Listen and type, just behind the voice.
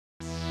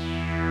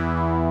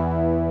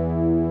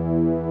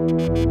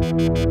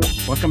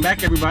Welcome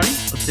back, everybody.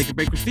 Let's take a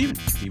break with Steven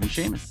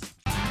Shamus.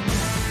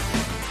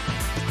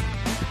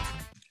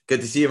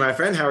 Good to see you, my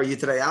friend. How are you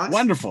today, Alex?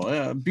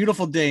 Wonderful.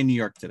 Beautiful day in New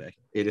York today.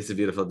 It is a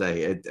beautiful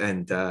day,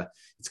 and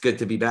it's good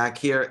to be back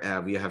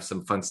here. We have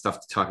some fun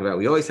stuff to talk about.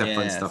 We always have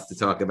fun stuff to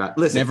talk about.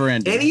 Listen, never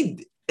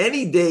ending.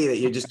 Any day that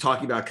you're just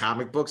talking about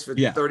comic books for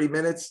 30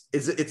 minutes,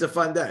 it's a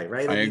fun day,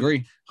 right? I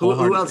agree.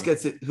 Who else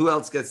gets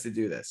to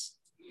do this?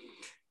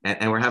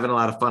 And we're having a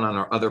lot of fun on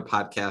our other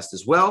podcast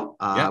as well.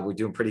 We're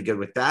doing pretty good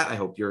with that. I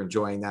hope you're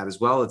enjoying that as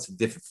well. It's a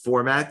different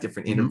format,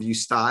 different interview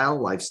style,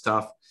 life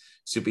stuff.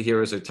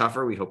 Superheroes are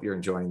tougher. We hope you're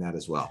enjoying that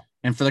as well.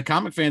 And for the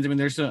comic fans,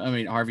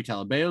 Harvey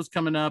Talabeo's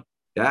coming up.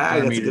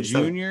 Yeah, that's a good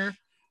Junior.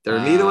 The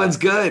Armida one's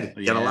good.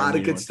 Got a lot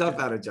of good stuff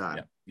out of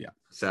John. Yeah.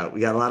 So we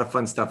got a lot of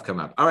fun stuff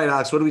coming up. All right,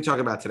 Alex, what are we talking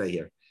about today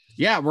here?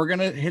 Yeah, we're going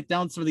to hit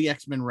down some of the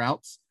X-Men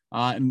routes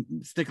and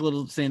stick a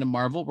little saying to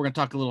Marvel. We're going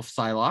to talk a little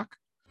Psylocke.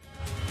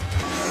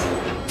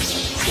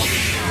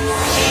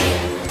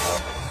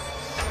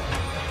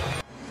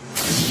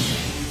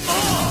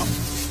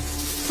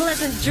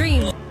 Pleasant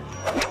dreams.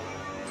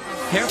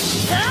 Here. No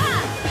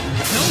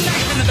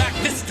knife in the back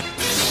this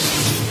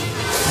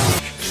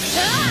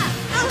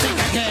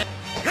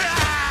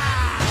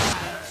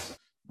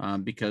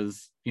time.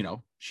 Because,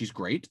 she's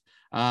great.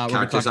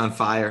 Characters on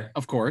fire.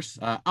 Of course.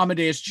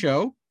 Amadeus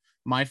Cho,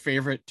 my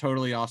favorite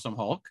Totally Awesome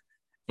Hulk.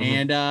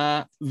 And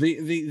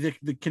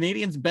the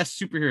Canadians' best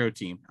superhero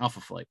team,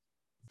 Alpha Flight.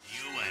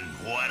 You and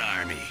what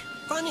army?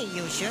 Funny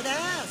you should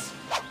ask.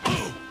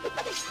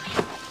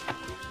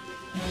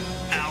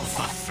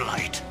 Alpha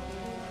Flight.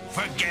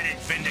 Forget it,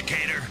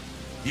 Vindicator.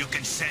 You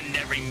can send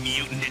every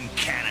mutant in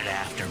Canada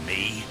after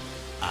me.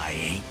 I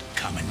ain't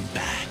coming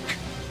back.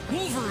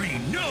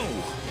 Wolverine, no!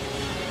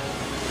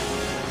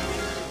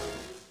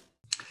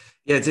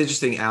 Yeah, it's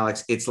interesting,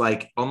 Alex. It's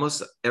like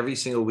almost every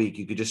single week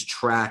you could just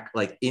track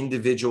like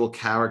individual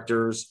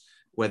characters,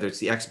 whether it's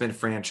the X-Men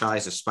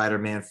franchise, the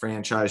Spider-Man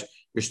franchise.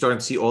 You're starting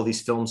to see all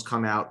these films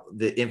come out.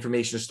 The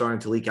information is starting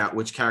to leak out,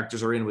 which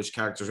characters are in, which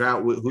characters are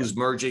out, who's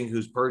merging,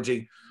 who's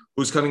purging,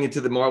 who's coming into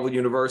the Marvel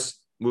universe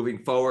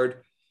moving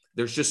forward.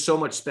 There's just so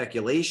much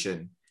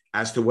speculation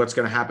as to what's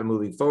going to happen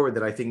moving forward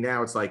that I think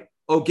now it's like,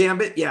 oh,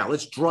 Gambit, yeah,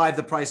 let's drive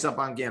the price up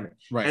on Gambit.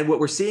 Right. And what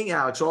we're seeing,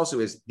 Alex, also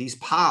is these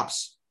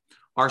pops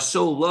are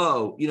so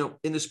low.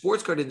 In the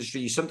sports card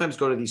industry, you sometimes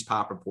go to these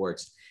pop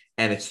reports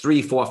and it's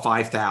 3, 4,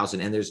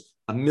 5,000 and there's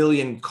a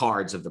million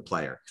cards of the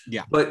player.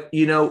 Yeah. But,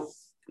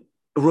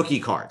 rookie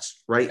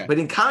cards, right? Okay. But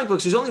in comic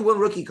books, there's only one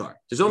rookie card.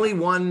 There's only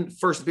one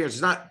first appearance.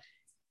 There's not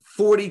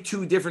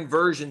 42 different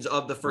versions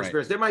of the first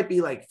appearance. There might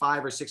be like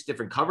 5 or 6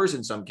 different covers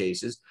in some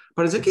cases,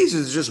 but in some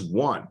cases, it's just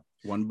one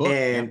book.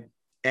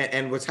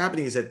 And what's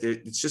happening is that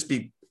it's just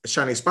be a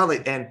shining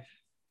spotlight. And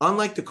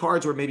unlike the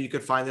cards where maybe you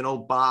could find an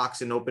old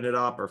box and open it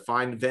up, or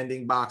find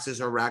vending boxes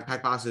or rag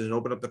pack boxes and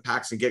open up the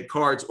packs and get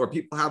cards, or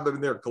people have them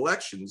in their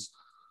collections.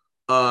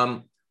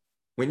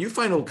 When you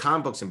find old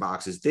comic books in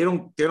boxes, they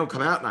don't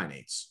come out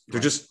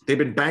 9/8. They've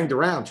been banged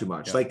around too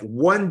much. Yeah. Like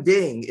one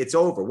ding, it's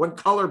over. One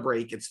color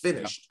break, it's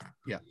finished.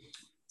 Yeah.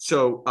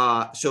 So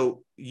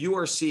you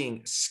are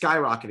seeing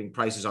skyrocketing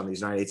prices on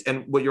these 9/8.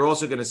 And what you're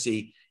also going to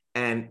see,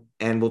 and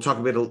we'll talk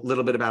a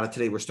little bit about it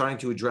today. We're starting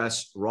to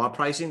address raw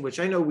pricing, which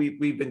I know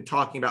we've been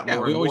talking about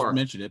more and more. We always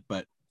mention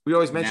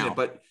it,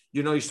 but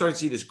you're starting to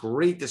see this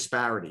great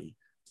disparity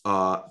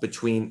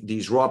between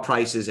these raw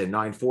prices and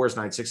 9/4s,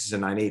 9/6s,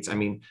 and 9/8s. I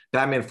mean,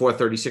 Batman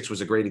 436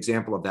 was a great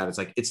example of that.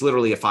 It's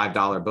literally a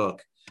 $5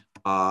 book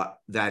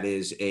that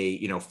is a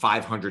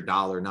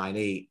 $500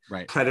 9/8.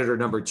 Right. Predator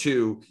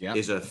 #2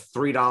 is a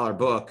 $3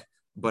 book,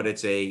 but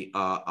it's a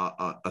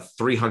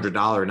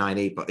 $300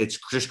 9/8. But it's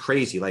just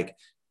crazy. Like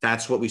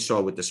that's what we saw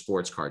with the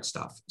sports card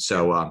stuff.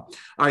 So all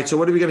right. So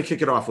what are we going to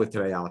kick it off with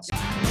today, Alex?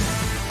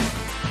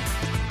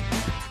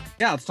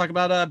 Yeah, let's talk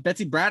about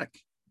Betsy Braddock.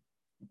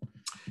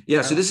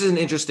 Yeah, so this is an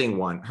interesting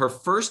one. Her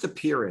first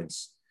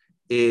appearance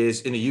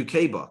is in a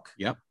UK book.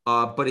 Yep.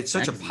 But it's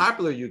such a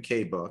popular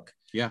UK book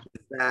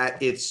that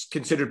it's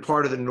considered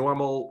part of the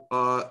normal,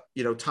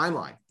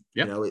 timeline.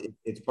 Yep.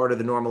 It's part of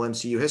the normal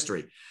MCU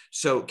history.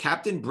 So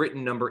Captain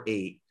Britain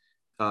 #8,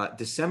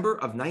 December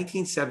of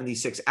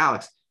 1976.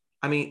 Alex,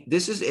 I mean,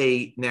 this is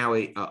now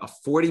a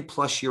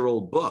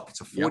 40-plus-year-old book.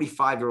 It's a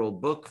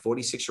 45-year-old book,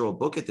 46-year-old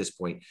book at this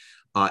point.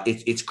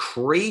 It's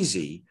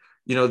crazy.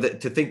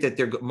 To think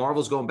that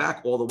Marvel's going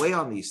back all the way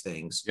on these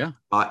things. Yeah.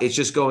 It's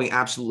just going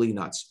absolutely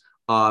nuts.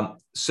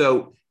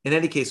 So in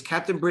any case,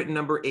 Captain Britain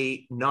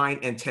 #8, 9,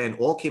 and 10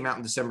 all came out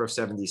in December of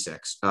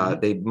 76.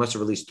 They must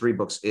have released 3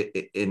 books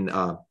in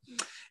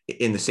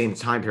the same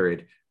time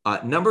period.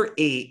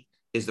 #8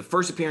 is the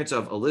first appearance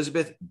of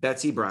Elizabeth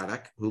Betsy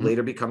Braddock, who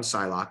later becomes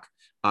Psylocke.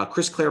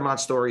 Chris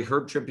Claremont story,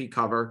 Herb Trimpe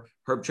cover,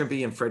 Herb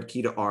Trimpe and Fred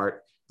Kita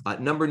art.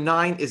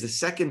 #9 is the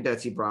second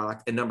Betsy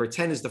Braddock, and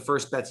 #10 is the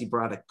first Betsy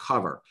Braddock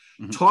cover.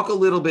 Talk a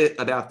little bit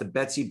about the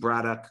Betsy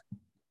Braddock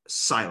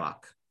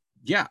Psylocke.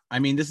 Yeah, I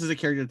mean, this is a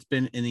character that's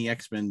been in the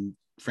X-Men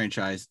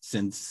franchise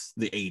since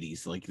the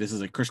 80s. Like, this is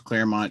a Chris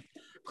Claremont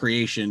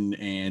creation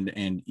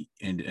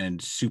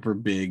and super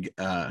big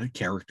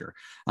character.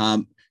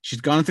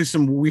 She's gone through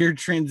some weird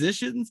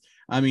transitions.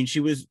 I mean, she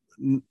was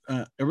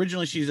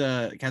originally she's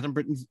Catherine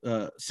Britton's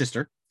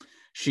sister.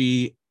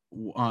 She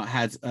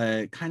has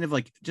a kind of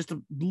like just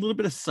a little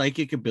bit of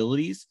psychic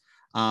abilities.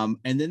 And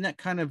then that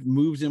kind of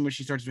moves in when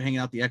she starts hanging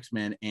out the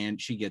X-Men,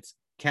 and she gets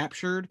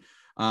captured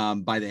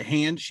by the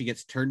Hand. She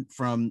gets turned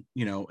from,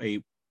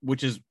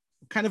 which is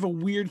kind of a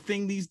weird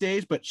thing these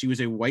days, but she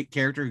was a white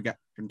character who got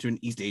into an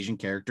East Asian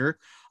character,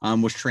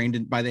 was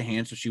trained by the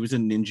Hand. So she was a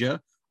ninja.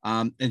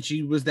 And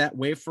she was that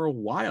way for a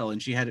while.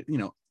 And she had,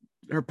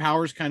 her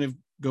powers kind of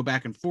go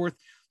back and forth.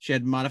 She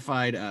had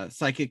modified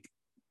psychic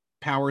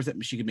powers that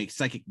she could make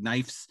psychic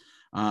knives.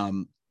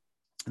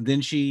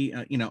 Then she,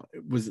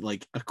 was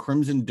like a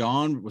Crimson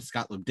Dawn with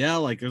Scott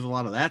Lobdell. Like there's a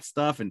lot of that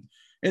stuff. And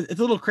it's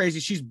a little crazy.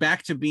 She's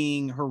back to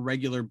being her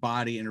regular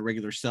body and her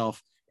regular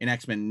self in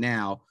X-Men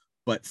now.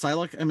 But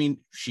Psylocke, I mean,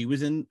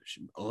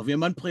 Olivia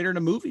Munn played her in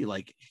a movie.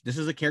 Like this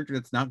is a character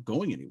that's not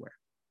going anywhere.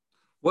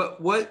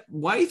 Why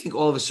do you think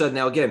all of a sudden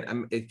now,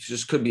 again, it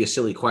just could be a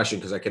silly question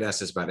because I could ask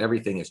this about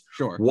everything is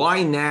sure.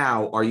 Why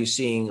now are you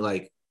seeing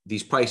like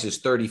these prices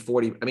 30,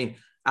 40? I mean,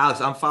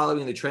 Alex, I'm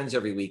following the trends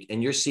every week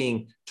and you're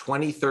seeing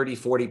 20, 30,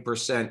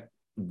 40%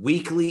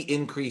 weekly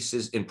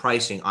increases in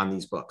pricing on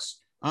these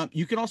books.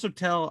 You can also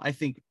tell, I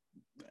think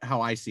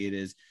how I see it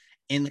is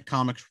in the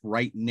comics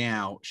right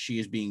now, she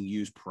is being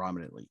used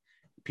prominently.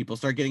 People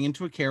start getting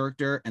into a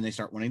character and they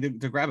start wanting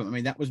to grab him. I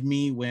mean, that was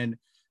me when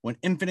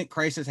Infinite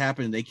Crisis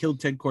happened and they killed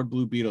Ted Kord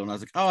Blue Beetle. And I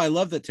was like, oh, I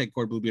love that Ted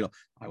Kord Blue Beetle.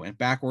 I went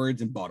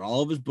backwards and bought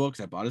all of his books.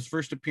 I bought his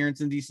first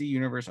appearance in DC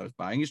Universe. I was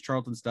buying his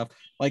Charlton stuff.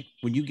 Like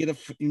when you get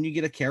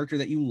a character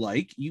that you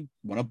like, you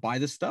want to buy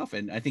the stuff.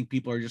 And I think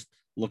people are just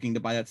looking to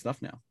buy that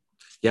stuff now.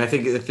 Yeah, I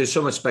think there's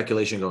so much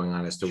speculation going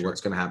on as to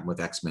what's going to happen with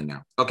X-Men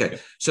now. Okay,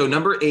 so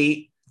number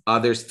 8,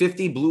 there's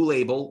 50 Blue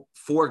Label,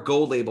 4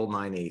 Gold Label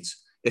 9/8.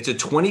 It's a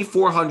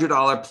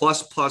 $2,400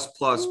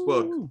 plus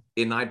book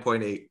in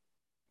 9.8.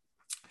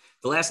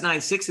 The last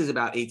 9.6 is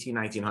about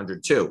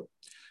 $1,900 too.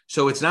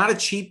 So it's not a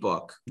cheap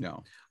book.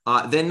 No.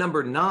 Then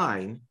number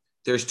 9,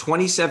 there's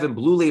 27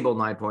 Blue Label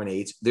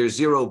 9.8s. There's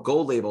 0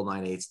 Gold Label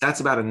 9.8s.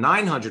 That's about a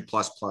 $900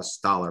 plus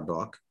dollar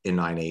book in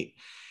 9.8.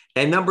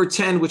 And number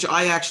 10, which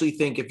I actually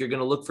think if you're going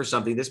to look for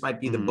something, this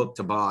might be the book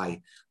to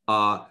buy.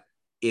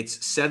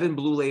 It's 7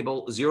 Blue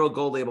Label, 0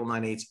 Gold Label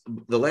 9/8.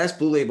 The last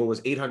Blue Label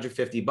was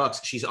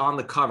 $850. She's on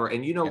the cover.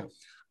 And,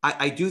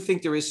 I do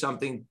think there is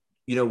something,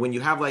 when you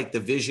have like the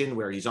Vision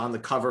where he's on the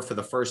cover for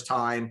the first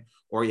time,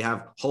 or you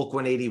have Hulk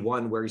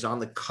 181 where he's on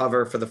the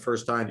cover for the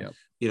first time,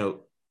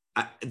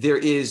 there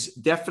is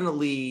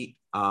definitely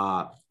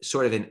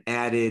sort of an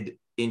added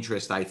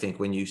interest, I think,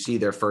 when you see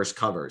their first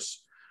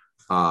covers.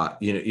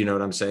 You know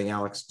what I'm saying,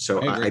 Alex?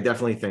 So I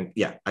definitely think,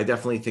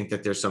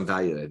 that there's some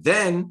value there.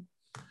 Then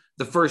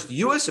the first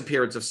U.S.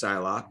 appearance of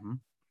Psylocke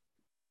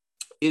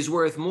is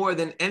worth more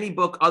than any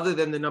book other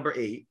than the number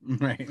 8.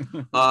 Right.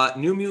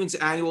 New Mutants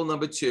Annual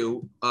number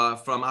 2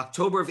 from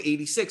October of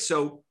 86.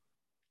 So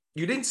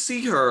you didn't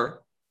see her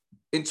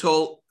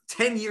until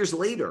 10 years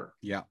later.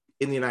 Yeah.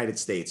 In the United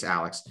States,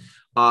 Alex.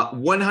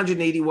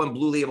 181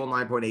 Blue Label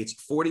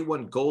 9.8s,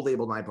 41 Gold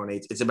Label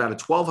 9.8s. It's about a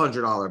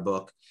 $1,200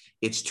 book.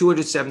 It's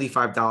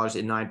 $275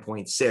 in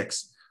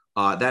 9.6.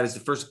 That is the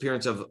first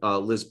appearance of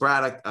Liz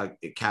Braddock.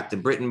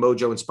 Captain Britain,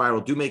 Mojo, and Spiral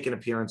do make an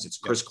appearance. It's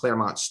Chris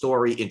Claremont's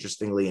story,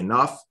 interestingly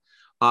enough.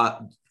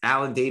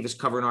 Alan Davis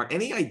covering art.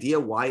 Any idea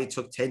why it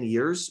took 10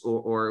 years?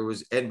 Or it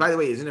was, and by the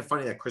way, isn't it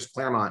funny that Chris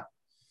Claremont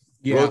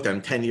wrote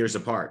them 10 years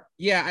apart?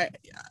 Yeah.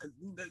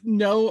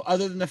 No,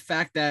 other than the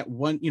fact that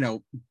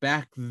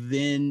back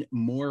then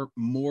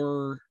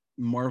more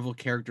Marvel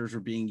characters were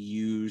being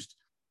used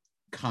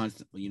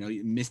constantly.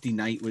 Misty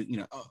Knight was,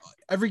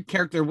 every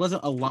character, there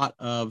wasn't a lot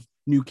of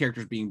new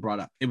characters being brought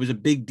up. It was a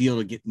big deal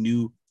to get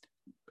new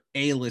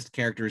A-list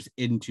characters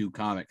into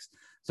comics.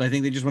 So I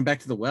think they just went back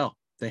to the well.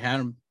 They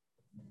had them.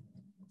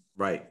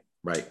 Right.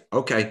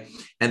 Okay.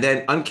 And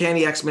then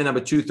Uncanny X-Men number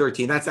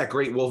 213. That's that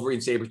great Wolverine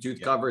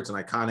Sabretooth cover. It's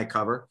an iconic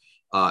cover.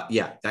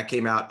 That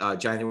came out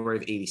January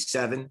of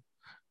 87.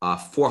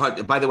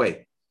 400. By the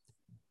way,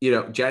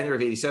 January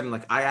of 87,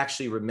 like I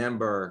actually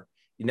remember,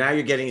 now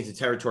you're getting into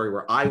territory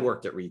where I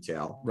worked at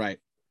retail. Right.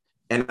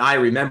 And I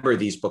remember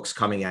these books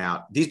coming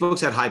out. These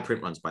books had high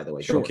print runs, by the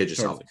way. Don't kid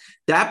yourself. Totally.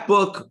 That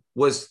book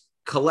was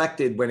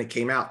collected when it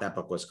came out. That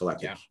book was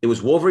collected. Yeah. It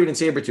was Wolverine and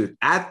Sabretooth.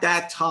 At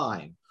that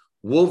time,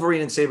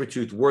 Wolverine and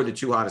Sabretooth were the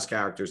 2 hottest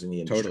characters in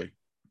the industry.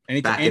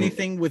 Totally.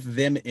 Anything with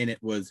them in it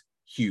was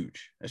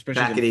huge,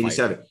 especially back in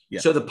 87.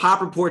 Yeah. So the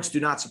pop reports do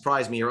not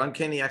surprise me. Or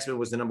Uncanny X-Men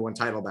was the number 1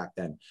 title back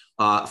then.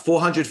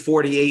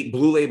 448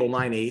 Blue Label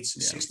 9/8,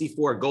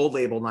 64 Gold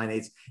Label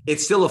 9/8.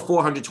 It's still a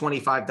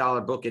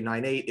 $425 book in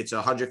 9/8. It's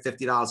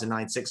 $150 in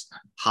 9/6.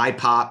 High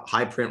pop,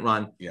 high print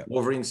run. Yeah.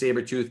 Wolverine,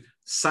 Sabretooth.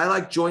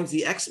 Psylocke joins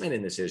the X-Men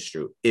in this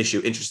issue,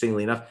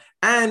 interestingly enough.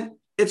 And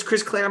it's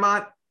Chris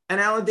Claremont and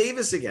Alan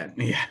Davis again.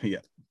 Yeah.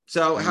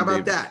 So how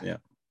about that? Yeah.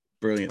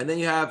 Brilliant. And then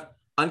you have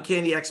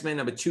Uncanny X-Men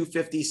number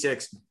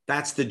 256.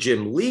 That's the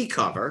Jim Lee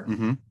cover.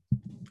 Mm-hmm.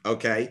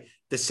 Okay.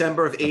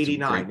 December of a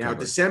 89. great Now, cover.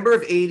 December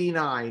of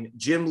 89,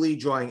 Jim Lee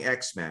drawing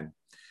X-Men.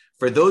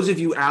 For those of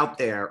you out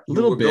there who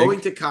Little were big.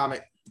 going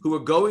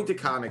to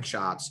comic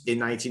shops in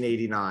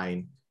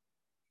 1989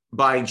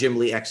 buying Jim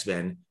Lee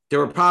X-Men, there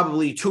were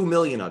probably 2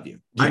 million of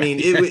you. Yeah, I mean,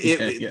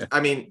 yeah.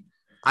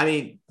 I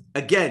mean,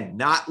 again,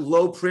 not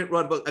low print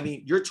run book. I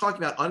mean, you're talking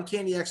about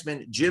Uncanny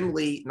X-Men, Jim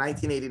Lee,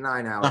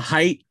 1989, Alex. The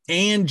height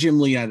and Jim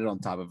Lee added on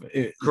top of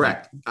it.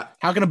 Correct.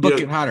 How can a book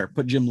get hotter?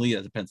 Put Jim Lee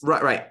as a pencil.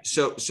 Right.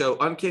 So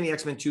Uncanny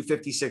X-Men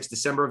 256,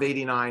 December of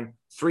 89,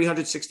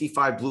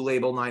 365 blue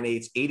label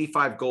 9/8,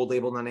 85 gold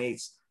label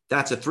 9/8.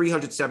 That's a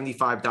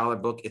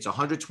 $375 book. It's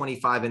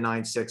 125 and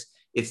 9/6.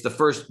 It's the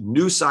first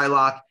new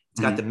Psylocke. It's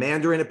got the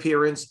Mandarin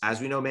appearance.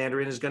 As we know,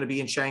 Mandarin is going to be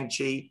in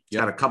Shang-Chi. It's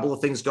got a couple of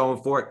things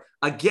going for it.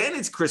 Again,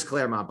 it's Chris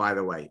Claremont, by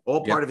the way,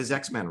 all part of his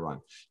X-Men run.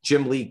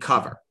 Jim Lee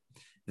cover.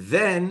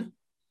 Then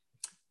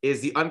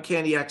is the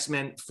Uncanny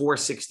X-Men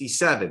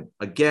 467.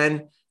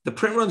 Again, the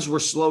print runs were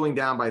slowing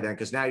down by then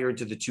because now you're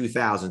into the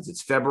 2000s.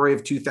 It's February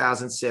of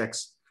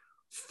 2006.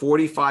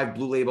 45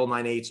 blue label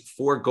 9/8,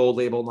 4 gold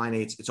label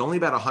 9/8. It's only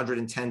about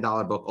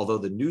 $110 book, although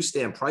the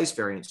newsstand price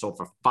variant sold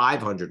for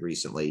 $500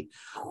 recently.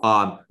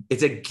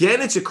 It's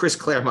a Chris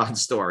Claremont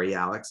story,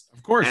 Alex.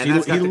 Of course, he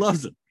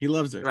loves it. He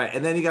loves it. Right,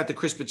 and then you got the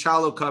Chris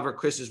Pachalo cover.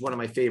 Chris is one of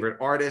my favorite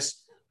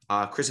artists.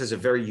 Chris has a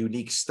very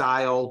unique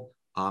style.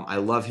 I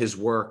love his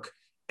work,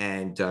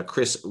 and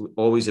Chris,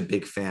 always a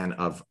big fan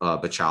of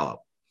Pachalo.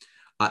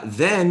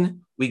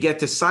 Then we get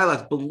to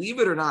Psylocke. Believe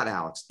it or not,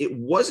 Alex, it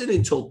wasn't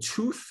until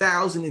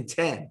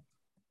 2010,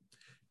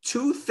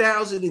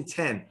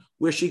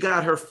 where she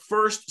got her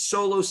first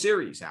solo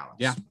series, Alex.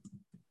 Yeah.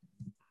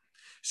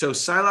 So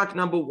Psylocke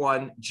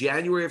 #1,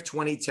 January of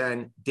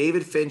 2010,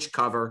 David Finch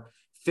cover,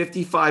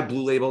 55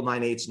 blue label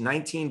 9/8,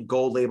 19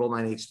 gold label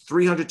 9/8,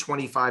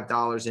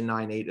 $325 in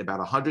 9/8, about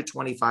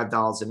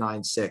 $125 in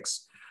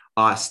 9/6.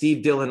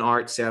 Steve Dillon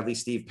art. Sadly,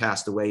 Steve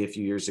passed away a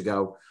few years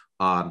ago.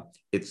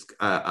 It's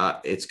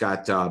a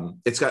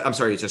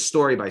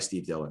story by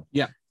Steve Dillon.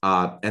 Yeah.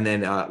 And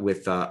then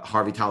with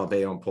Harvey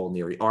Talabeo and Paul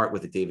Neary art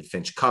with a David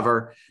Finch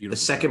cover. Beautiful the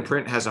second cover.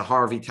 print has a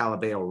Harvey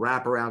Talabeo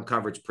wraparound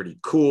cover. It's pretty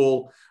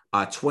cool.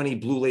 20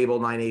 blue label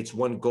 9/8,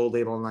 1 gold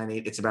label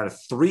 9/8. It's about a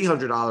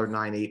 $300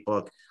 9/8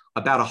 book,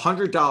 about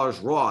 $100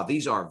 raw.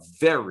 These are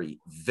very,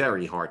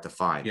 very hard to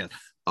find. Yes.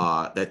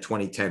 That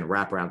 2010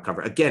 wraparound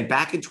cover. Again,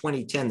 back in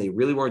 2010, they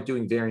really weren't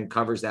doing variant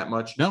covers that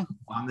much. No.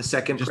 On the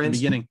second Just print. the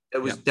beginning.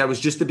 That was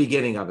just the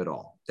beginning of it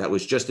all.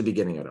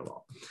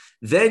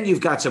 Then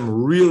you've got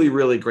some really,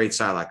 really great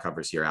Psylocke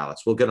covers here,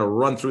 Alex. We're going to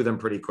run through them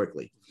pretty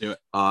quickly. Do it.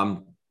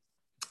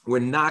 We're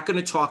not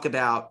going to talk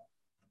about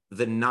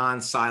the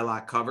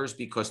non-Psylocke covers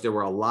because there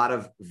were a lot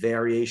of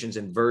variations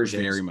and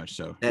versions. Very much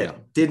so.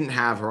 That didn't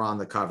have her on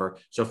the cover.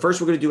 So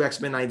first we're going to do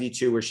X-Men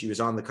 92 where she was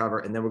on the cover,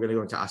 and then we're going to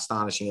go into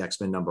Astonishing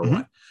X-Men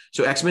 #1.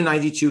 So X-Men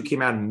 92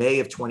 came out in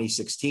May of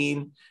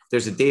 2016.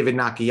 There's a David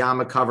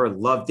Nakayama cover.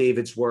 Love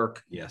David's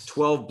work. Yes.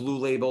 12 blue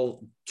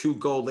label, 2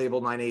 gold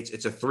label 9/8.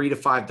 It's a $3 to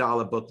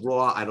 $5 book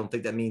raw. I don't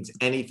think that means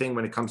anything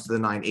when it comes to the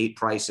 9/8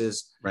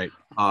 prices. Right.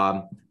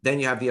 Then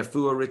you have the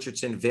Afua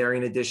Richardson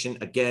variant edition.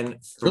 Again,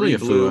 3 Really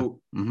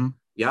blue. Afua.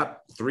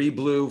 Yep. 3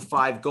 blue,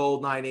 5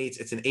 gold, 9/8.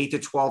 It's an $8 to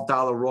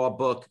 $12 raw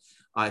book.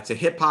 It's a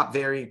hip hop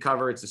variant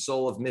cover. It's the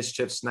Soul of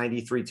Mischiefs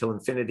 93 till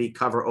Infinity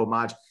cover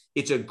homage.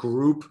 It's a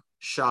group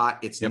shot.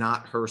 It's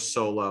not her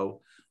solo.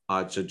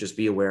 So just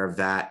be aware of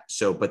that.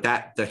 But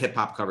the hip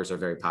hop covers are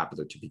very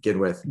popular to begin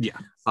with. Yeah.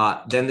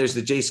 Then there's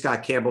the J.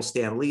 Scott Campbell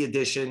Stan Lee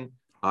edition.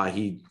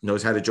 He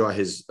knows how to draw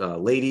his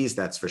ladies,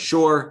 that's for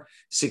sure.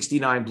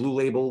 69 blue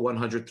label,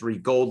 103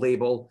 gold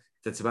label.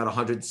 That's about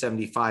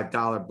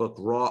 $175 book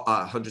raw,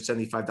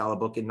 $175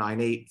 book in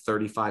 9/8,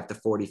 35 to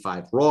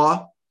 45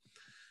 raw.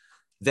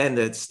 Then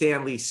the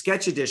Stan Lee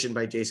sketch edition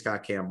by J.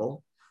 Scott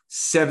Campbell,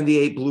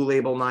 78 blue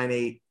label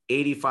 9/8,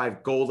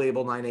 85 gold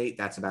label 9/8.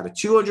 That's about a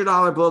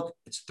 $200 book.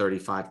 It's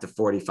 $35 to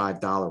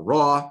 $45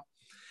 raw.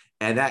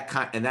 And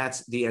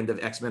that's the end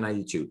of X-Men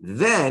 92.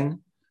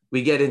 Then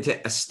we get into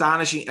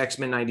Astonishing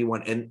X-Men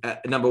 91 and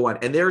 #1.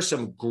 And there are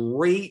some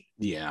great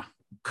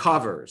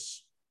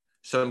covers,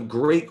 some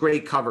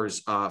great covers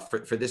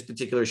for this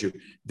particular issue.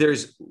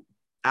 There's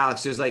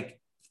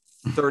like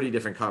 30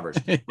 different covers.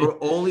 We're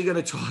only going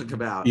to talk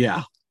about.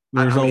 Yeah.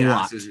 There's a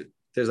lot.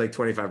 There's like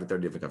 25 or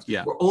 30 different covers.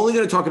 Yeah. We're only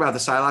going to talk about the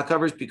Psylocke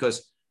covers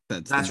because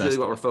that's really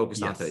what we're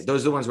focused on today.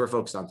 Those are the ones we're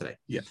focused on today.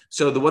 Yeah.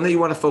 So the one that you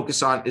want to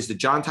focus on is the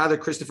John Tyler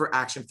Christopher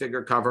action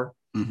figure cover.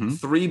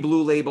 3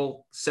 blue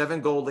label,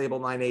 7 gold label,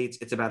 9/8.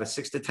 It's about a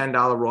 $6 to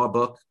 $10 raw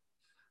book.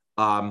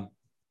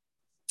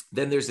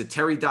 Then there's the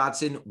Terry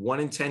Dodson 1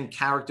 in 10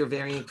 character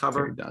variant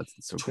cover.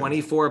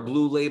 24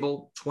 blue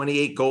label,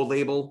 28 gold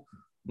label,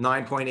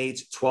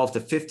 9.8, $12 to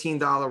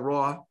 $15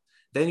 raw.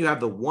 Then you have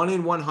the 1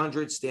 in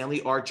 100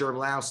 Stanley Art Germ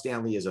Lau.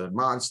 Stanley is a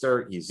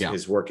monster.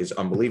 His work is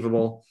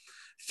unbelievable.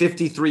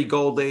 53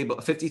 gold label,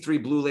 53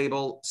 blue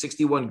label,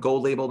 61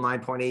 gold label,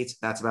 9.8.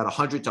 That's about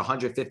 $100 to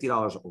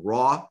 $150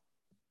 raw,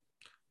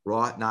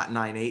 not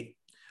 9/8.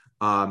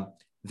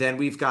 Then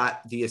we've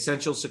got the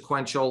Essential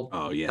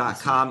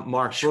Sequential.com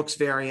Mark Brooks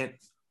variant.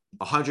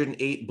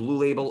 108 blue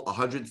label,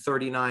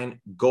 139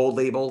 gold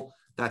label.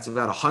 That's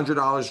about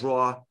 $100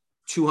 raw,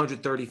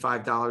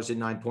 $235 in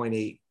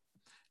 9.8.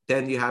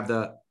 Then you have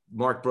the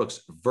Mark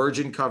Brooks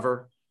Virgin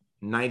cover,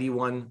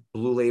 91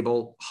 blue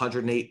label,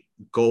 108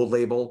 gold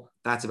label.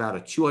 That's about a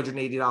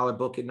 $280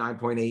 book in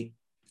 9.8.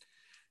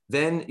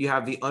 Then you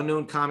have the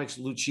Unknown Comics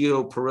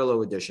Lucio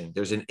Perillo edition.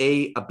 There's an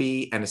A, a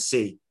B, and a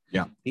C.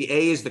 Yeah. The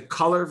A is the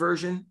color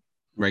version.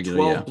 Regular,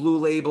 12 blue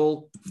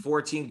label,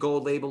 14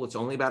 gold label. It's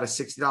only about a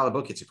 $60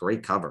 book. It's a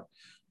great cover.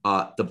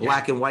 The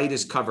black and white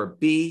is cover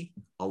B,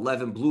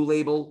 11 blue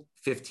label,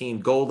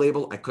 15 gold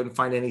label. I couldn't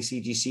find any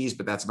CGCs,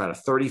 but that's about a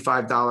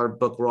 $35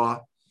 book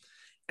raw.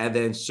 And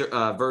then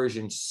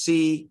version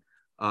C,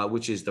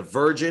 which is the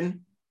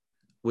Virgin,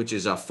 which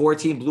is a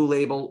 14 blue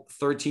label,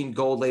 13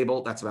 gold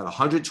label. That's about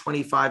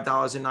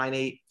 $125 in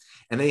 9.8.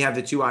 And then you have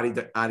the two Adi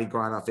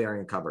Granoff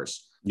variant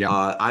covers.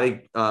 Yeah.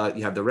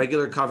 You have the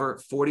regular cover,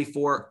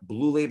 44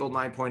 blue label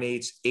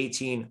 9.8s,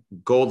 18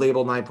 gold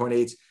label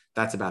 9.8s.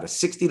 That's about a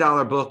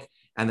 $60 book.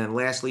 And then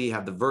lastly, you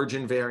have the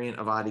Virgin variant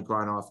of Adi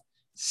Granoff,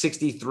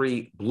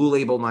 63 blue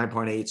label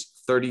 9.8s,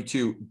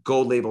 32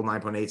 gold label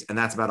 9.8s, and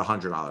that's about a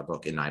 $100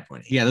 book in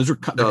 9.8. Yeah, those are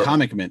the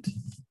Comic Mint.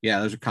 Yeah,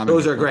 those are Comic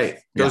Mint. Those are great.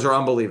 Those are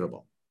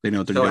unbelievable. They know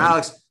what they're doing. So,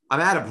 Alex, I'm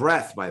out of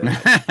breath, by the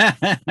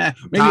way.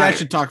 Maybe I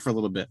should talk for a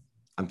little bit.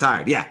 I'm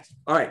tired. Yeah.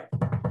 All right.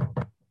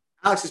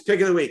 Alex's pick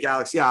of the week,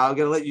 Alex. Yeah, I'm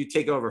going to let you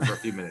take over for a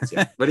few minutes.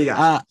 Yeah. What do you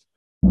got?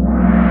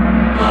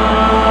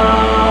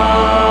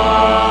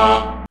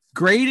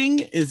 Grading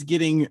is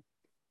getting,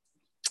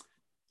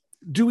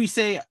 do we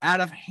say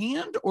out of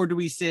hand or do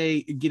we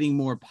say getting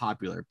more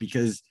popular?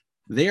 Because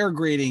they are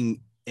grading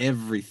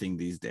everything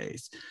these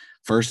days.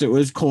 First, it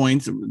was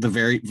coins, the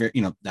very,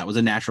 that was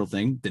a natural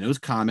thing. Then it was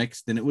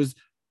comics. Then it was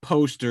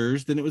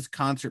posters. Then it was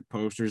concert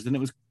posters. Then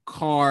it was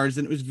cars.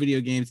 Then it was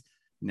video games.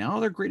 Now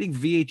they're grading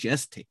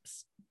VHS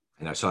tapes.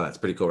 And I saw that's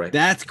pretty cool, right?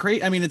 That's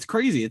crazy. I mean, it's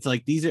crazy. It's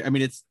like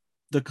it's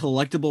the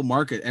collectible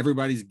market.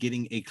 Everybody's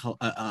getting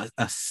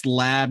a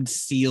slabbed,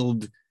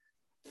 sealed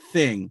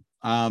thing.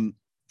 I'm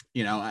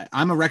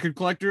a record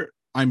collector.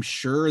 I'm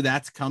sure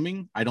that's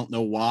coming. I don't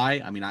know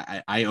why. I mean,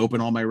 I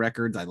open all my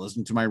records. I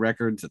listen to my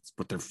records. That's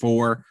what they're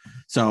for.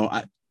 So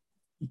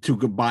to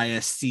go buy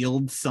a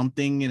sealed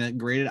something and a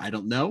graded, I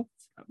don't know.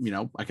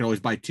 I can always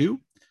buy two,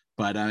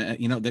 but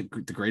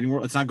the grading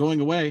world, it's not going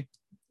away.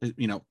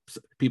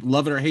 People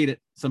love it or hate it.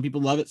 Some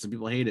people love it. Some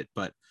people hate it,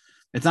 but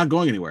it's not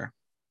going anywhere.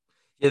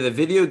 Yeah, the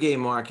video game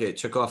market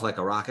took off like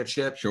a rocket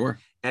ship. Sure.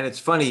 And it's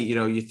funny,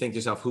 you think to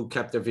yourself, who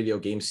kept their video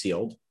games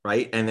sealed,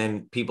 right? And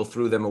then people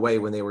threw them away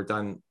when they were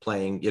done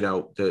playing,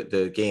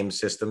 the game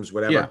systems,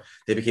 whatever. Yeah.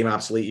 They became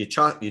obsolete.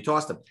 You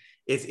tossed them.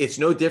 It's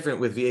no different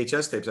with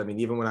VHS tapes. I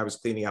mean, even when I was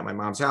cleaning out my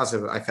mom's house,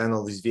 I found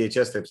all these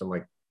VHS tapes. I'm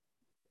like,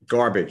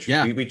 garbage.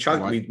 Yeah. We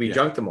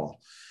junked them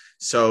all.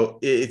 So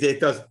it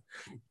does.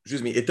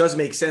 Excuse me. It does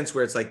make sense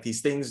where it's like these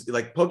things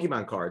like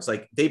Pokemon cards,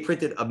 like they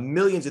printed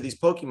millions of these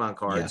Pokemon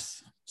cards.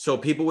 Yes. So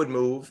people would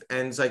move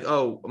and it's like,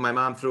 oh, my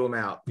mom threw them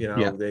out.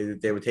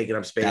 They were taking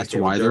up space. That's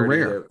why they're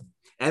rare.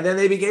 And then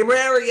they became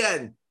rare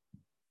again.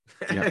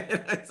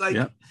 Yep. It's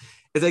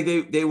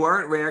like they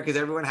weren't rare because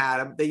everyone had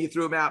them. Then you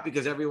threw them out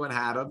because everyone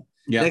had them.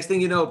 Yep. Next thing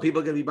you know,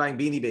 people are going to be buying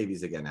Beanie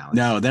Babies again now.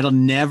 No, that'll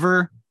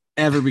never,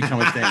 ever become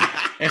a thing.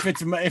 If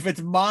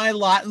it's my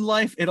lot in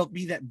life, it'll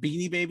be that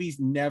Beanie Babies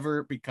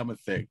never become a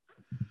thing.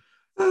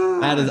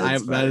 That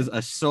is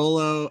a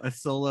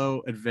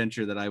solo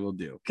adventure that I will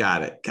do.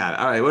 Got it.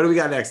 All right. What do we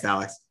got next,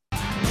 Alex?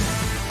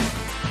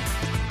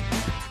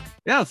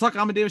 Yeah, let's talk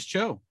Amadeus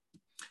Cho.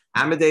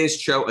 Amadeus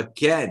Cho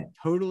again.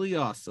 Totally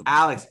awesome.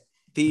 Alex,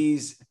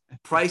 these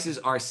prices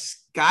are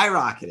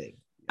skyrocketing.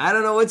 I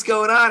don't know what's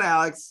going on,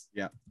 Alex.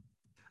 Yeah.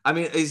 I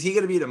mean, is he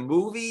going to be in a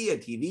movie, a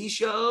TV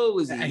show?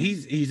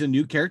 He's a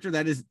new character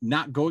that is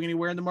not going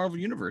anywhere in the Marvel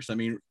universe. I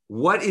mean,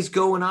 what is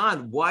going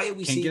on? Why are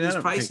we seeing these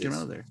prices? Can't get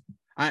out of there.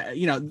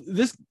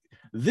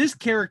 This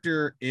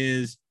character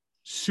is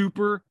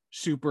super,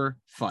 super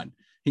fun.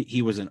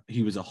 He was a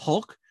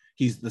Hulk.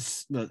 He's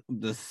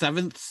the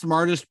seventh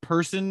smartest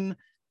person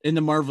in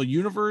the Marvel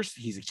universe.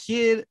 He's a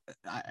kid.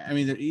 I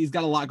mean, he's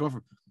got a lot going for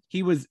him.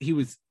 He was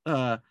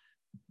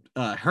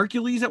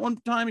Hercules at one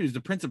time. He was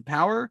the Prince of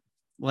Power.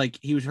 Like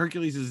he was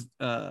Hercules'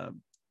 what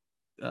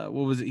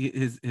was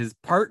it? His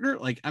partner.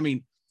 Like, I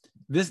mean,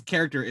 this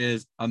character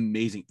is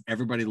amazing.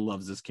 Everybody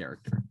loves this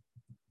character.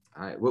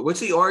 All right. What's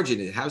the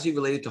origin? How's he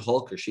related to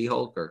Hulk or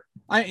She-Hulk or?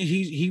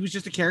 He was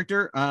just a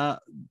character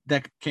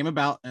that came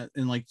about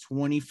in like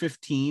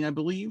 2015, I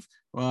believe,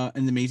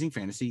 in the Amazing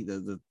Fantasy,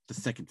 the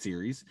second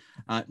series,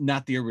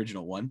 not the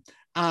original one.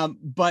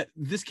 But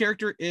this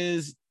character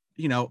is,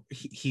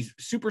 he's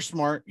super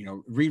smart.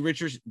 Reed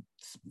Richards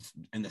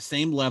in the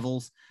same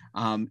levels.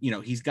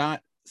 He's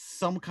got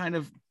some kind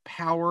of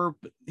power,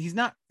 but he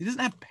doesn't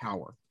have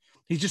power.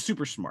 He's just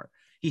super smart.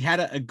 He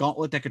had a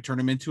gauntlet that could turn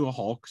him into a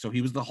Hulk. So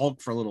he was the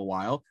Hulk for a little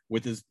while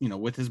with his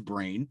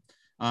brain.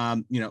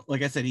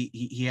 Like I said,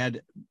 he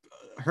had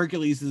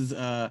Hercules's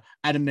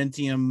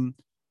adamantium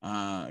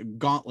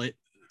gauntlet.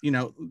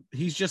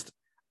 He's just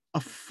a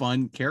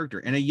fun character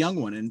and a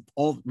young one. And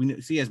all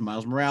we see as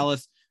Miles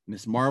Morales,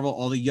 Miss Marvel,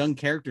 all the young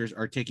characters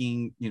are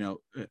taking,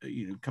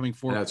 coming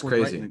forward. That's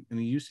crazy. Right in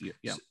the UCU.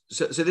 Yeah.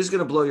 So this is going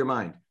to blow your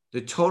mind.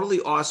 The Totally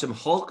Awesome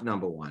Hulk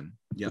 #1,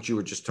 which you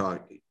were just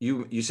talking,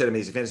 you said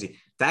Amazing Fantasy,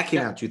 that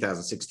came out in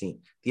 2016.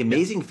 The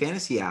Amazing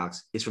Fantasy,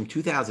 Alex, is from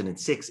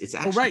 2006. It's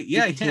actually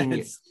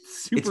it's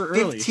super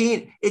early.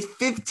 It's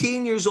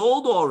 15 years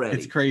old already.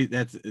 It's crazy.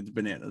 It's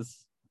bananas.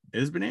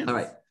 It is bananas. All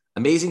right.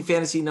 Amazing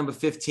Fantasy number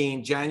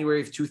 15,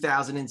 January of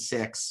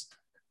 2006.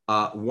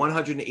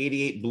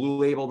 188 Blue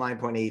Label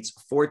 9.8s,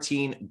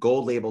 14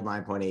 Gold Label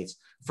 9.8s.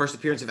 First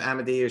appearance of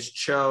Amadeus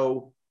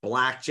Cho,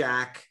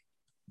 Blackjack,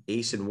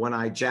 Ace and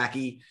One-Eyed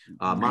Jackie,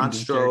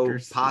 Monstro,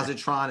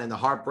 Positron, and the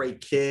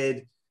Heartbreak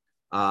Kid.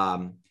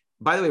 By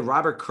the way,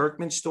 Robert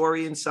Kirkman's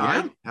story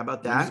inside. Yeah. How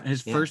about that?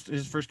 His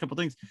first couple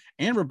things.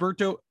 And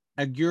Roberto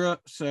Aguirre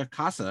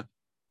Sacasa.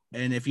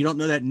 And if you don't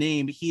know that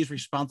name, he's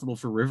responsible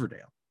for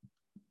Riverdale.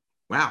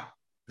 Wow.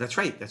 That's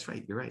right.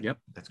 You're right. Yep.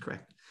 That's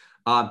correct.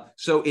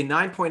 So in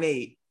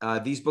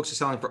 9.8, these books are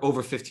selling for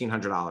over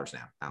 $1,500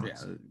 now,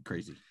 Alex. Yeah,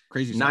 crazy.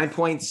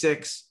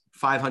 9.6,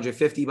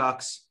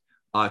 $550.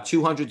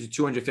 $200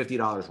 to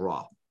 $250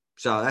 raw.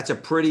 So that's a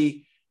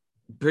pretty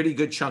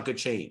good chunk of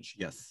change.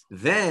 Yes.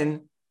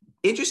 Then,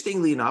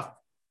 interestingly enough,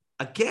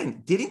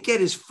 again, didn't get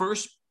his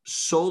first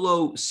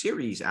solo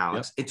series,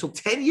 Alex, until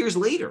 10 years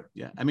later.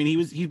 Yeah. I mean,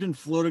 he's been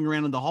floating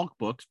around in the Hulk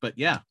books, but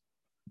yeah.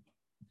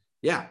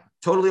 Yeah.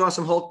 Totally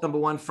Awesome Hulk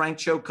 #1, Frank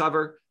Cho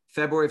cover,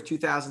 February of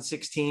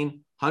 2016,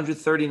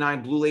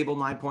 139 Blue Label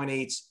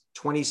 9.8s,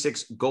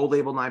 26 Gold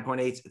Label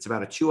 9.8s. It's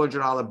about a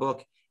 $200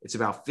 book. It's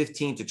about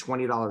 $15 to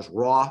 $20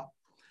 raw.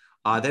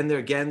 Then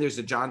there's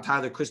the John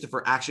Tyler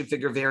Christopher action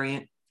figure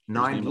variant,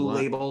 9 Blue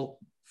Label.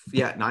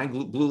 Yeah,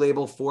 9 Blue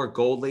Label, 4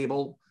 Gold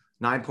Label,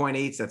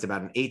 9.8s. That's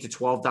about an $8 to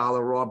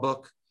 $12 raw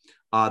book.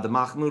 The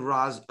Mahmoud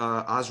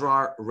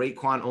Asrar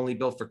Raekwon only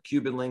built for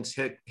Cuban Links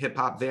hip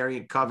hop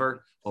variant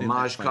cover,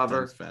 homage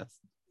cover.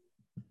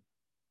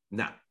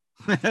 No.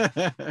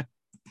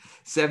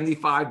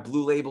 75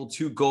 Blue Label,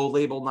 2 Gold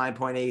Label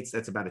 9.8s.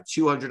 That's about a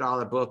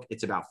 $200 book.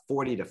 It's about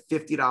 $40 to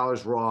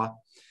 $50 raw.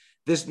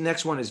 This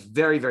next one is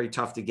very, very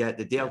tough to get.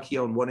 The Dale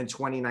Keown 1 in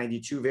 20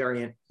 92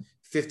 variant,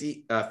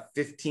 15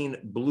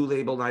 Blue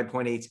Label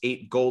 9.8s,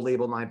 8 Gold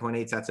Label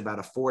 9.8s. That's about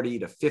a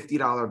 $40 to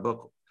 $50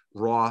 book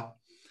raw.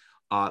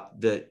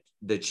 The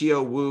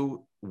Chio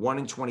Wu 1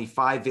 in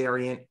 25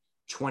 variant,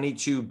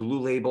 22 Blue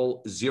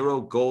Label,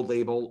 0 Gold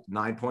Label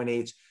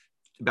 9.8s.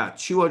 About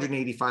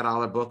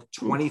 $285 book,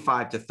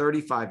 $25 to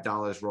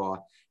 $35 raw.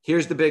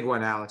 Here's the big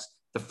one, Alex.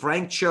 The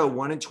Frank Cho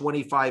 1 in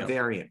 25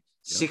 variant,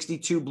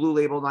 62 Blue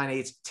Label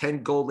 9.8s,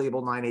 10 Gold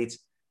Label 9.8s,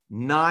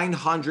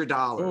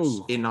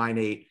 $900 in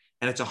 9.8,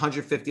 and it's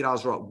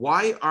 $150 raw.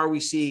 Why are we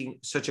seeing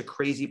such a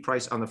crazy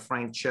price on the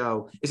Frank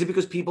Cho? Is it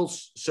because people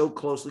so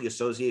closely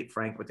associate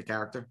Frank with the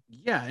character?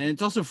 Yeah, and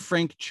it's also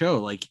Frank Cho.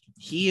 Like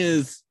he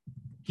is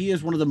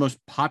one of the most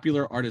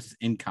popular artists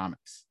in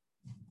comics.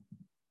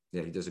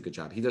 Yeah, he does a good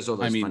job. He does all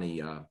those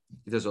funny.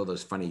 He does all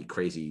those funny,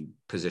 crazy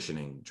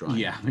positioning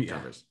drawing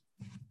covers.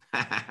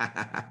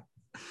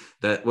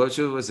 What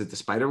was it? The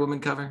Spider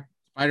Woman cover?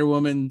 Spider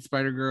Woman,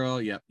 Spider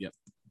Girl. Yep.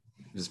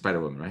 The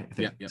Spider Woman, right? I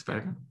think. Yep.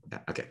 Spider Girl. Yeah.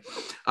 Okay.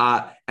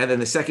 And then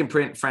the second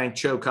print Frank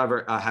Cho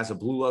cover has a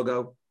blue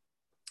logo,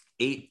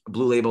 8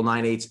 Blue Label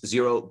 9.8s,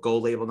 0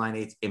 Gold Label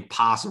 9.8s.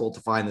 Impossible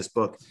to find this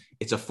book.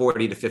 It's a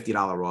 $40 to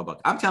 $50 raw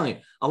book. I'm telling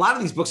you, a lot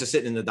of these books are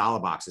sitting in the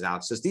dollar boxes,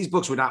 Alex. Says these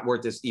books were not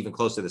worth this even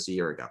close to this a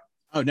year ago.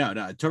 Oh no,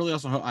 totally.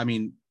 Also, I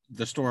mean,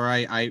 the store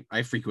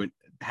I frequent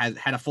had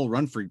a full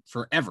run for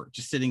forever,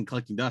 just sitting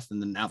collecting dust, and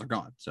then now they're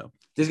gone. So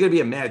there's going to be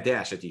a mad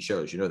dash at these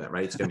shows. You know that,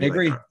 right? It's going to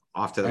be like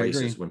off to the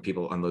races when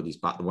people unload these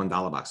 $1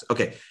 boxes.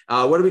 Okay,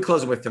 what are we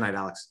closing with tonight,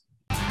 Alex?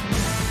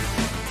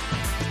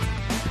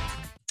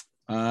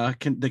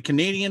 The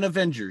Canadian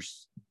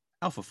Avengers,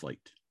 Alpha Flight.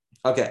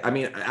 Okay, I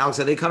mean, Alex,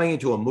 are they coming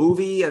into a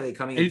movie? Are they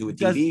coming into a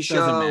TV show?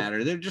 Doesn't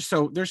matter. They're just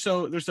so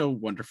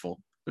wonderful.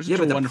 But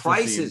the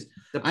prices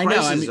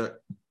are.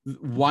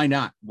 Why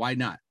not?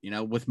 You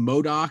know, with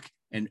MODOK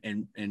and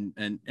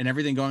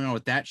everything going on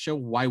with that show,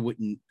 why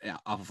wouldn't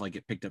Alpha Flight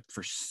get picked up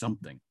for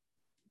something?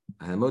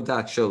 The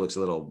MODOK show looks a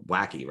little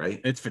wacky,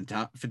 right? It's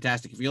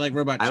fantastic. If you like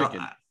Robot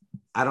Chicken.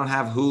 I don't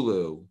have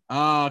Hulu.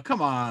 Oh,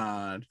 come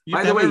on.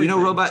 By the way,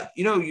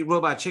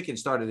 Robot Chicken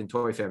started in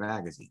Toy Fair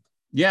magazine.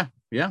 Yeah.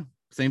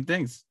 Same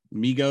things.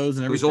 Migos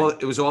and everything.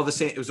 It was all the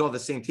same. It was all the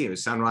same team. It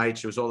was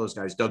Sunreich. It was all those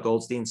guys. Doug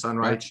Goldstein,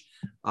 Sunreich,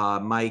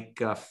 Mike.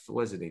 What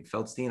was it?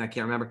 Feldstein. I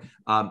can't remember.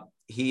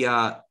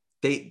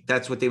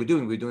 That's what they were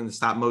doing. We were doing the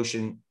stop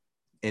motion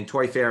in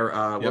Toy Fair.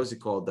 What was it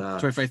called?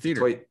 Toy Fair Theater.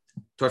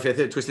 Toy Fair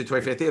Theater. Twisted Toy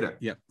Fair Theater.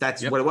 Yep.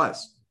 That's what it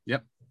was.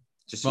 Yep.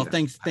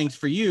 Thanks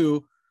for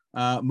you.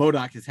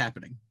 MODOK is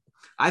happening.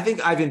 I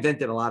think I've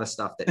invented a lot of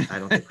stuff that I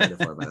don't take credit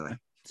for. By the way,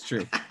 it's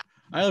true.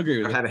 I'll agree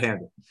with you. How to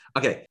handle.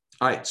 Okay.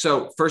 All right.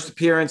 So first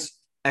appearance.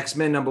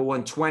 X-Men number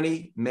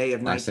 120, May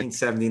of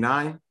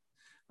 1979.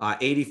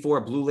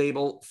 84 Blue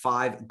Label,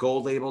 5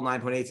 Gold Label,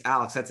 9.8.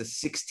 Alex, that's a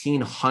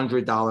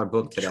 $1,600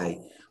 book today.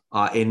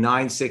 In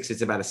 9.6,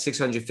 it's about a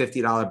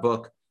 $650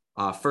 book.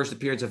 First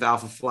appearance of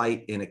Alpha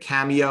Flight in a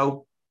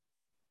cameo.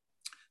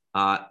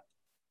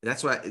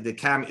 That's why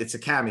it's a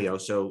cameo.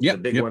 So the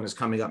big one is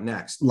coming up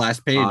next.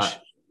 Last page.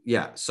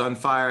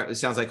 Sunfire. It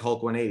sounds like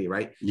Hulk 180,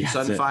 right? Yeah,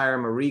 Sunfire,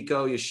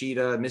 Mariko,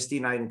 Yoshida, Misty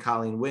Knight, and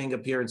Colleen Wing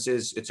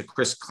appearances. It's a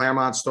Chris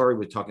Claremont story.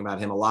 We're talking about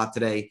him a lot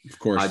today. Of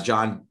course.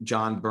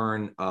 John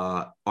Byrne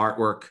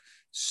artwork.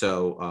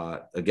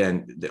 So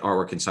again, the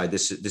artwork inside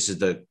this is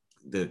the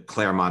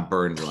Claremont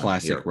Byrne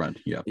classic run.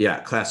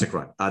 Classic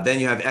run. Then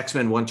you have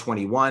X-Men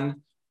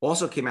 121.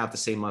 Also came out the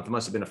same month. It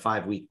must have been a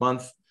 5-week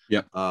month.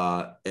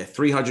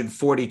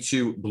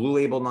 342 Blue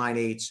Label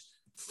 9.8s,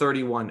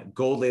 31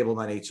 Gold Label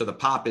 9.8. So the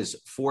pop is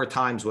 4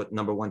 times what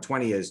number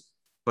 120 is,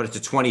 but it's a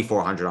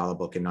 $2,400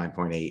 book in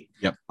 9.8.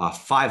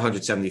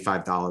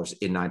 $575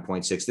 in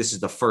 9.6. This is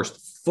the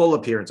first full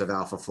appearance of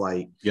Alpha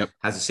Flight.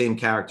 Has the same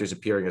characters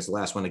appearing as the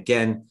last one.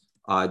 Again,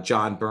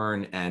 John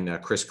Byrne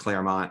and Chris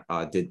Claremont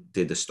did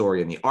the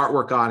story and the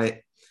artwork on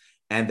it.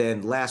 And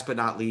then last but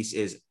not least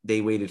is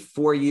they waited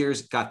 4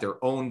 years, got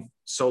their own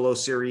solo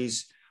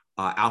series,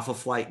 Alpha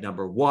Flight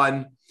number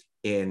 1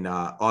 in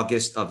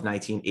August of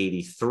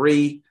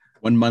 1983.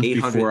 1 month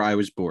before I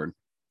was born.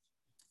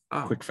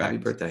 Oh, quick fact.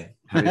 Happy birthday.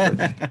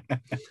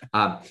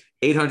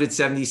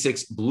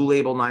 876 Blue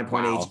Label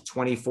 9.8,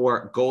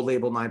 24 Gold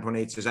Label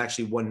 9.8. There's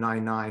actually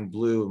 199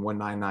 blue and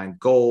 199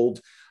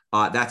 gold.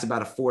 That's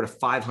about a $400 to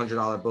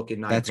 $500 book in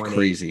 9.8. That's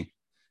crazy.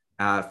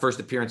 First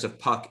appearance of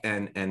Puck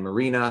and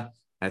Marina.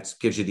 That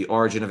gives you the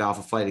origin of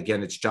Alpha Flight.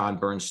 Again, it's John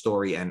Byrne's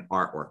story and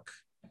artwork.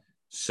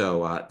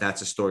 So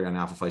that's a story on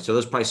Alpha Flight. So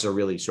those prices are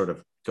really sort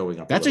of going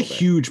up. That's a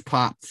huge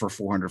pop for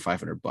 $400,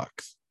 $500.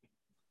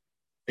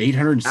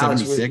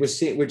 876.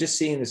 Alex, we're just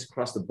seeing this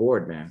across the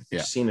board, man. Yeah.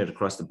 Just seeing it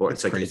across the board.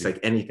 It's like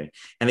anything.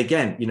 And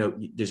again,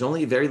 there's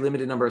only a very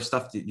limited number of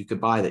stuff that you could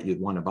buy that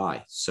you'd want to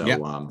buy. So,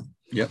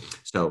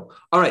 So,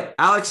 all right,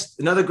 Alex,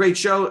 another great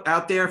show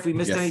out there. If we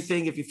missed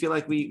anything, if you feel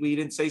like we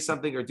didn't say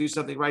something or do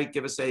something right,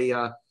 give us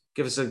a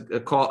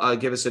call,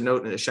 give us a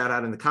note and a shout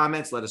out in the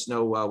comments. Let us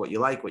know what you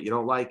like, what you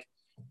don't like.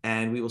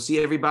 And we will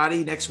see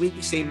everybody next week.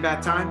 Same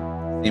bat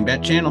time. Same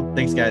bat channel.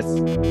 Thanks,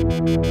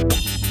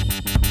 guys.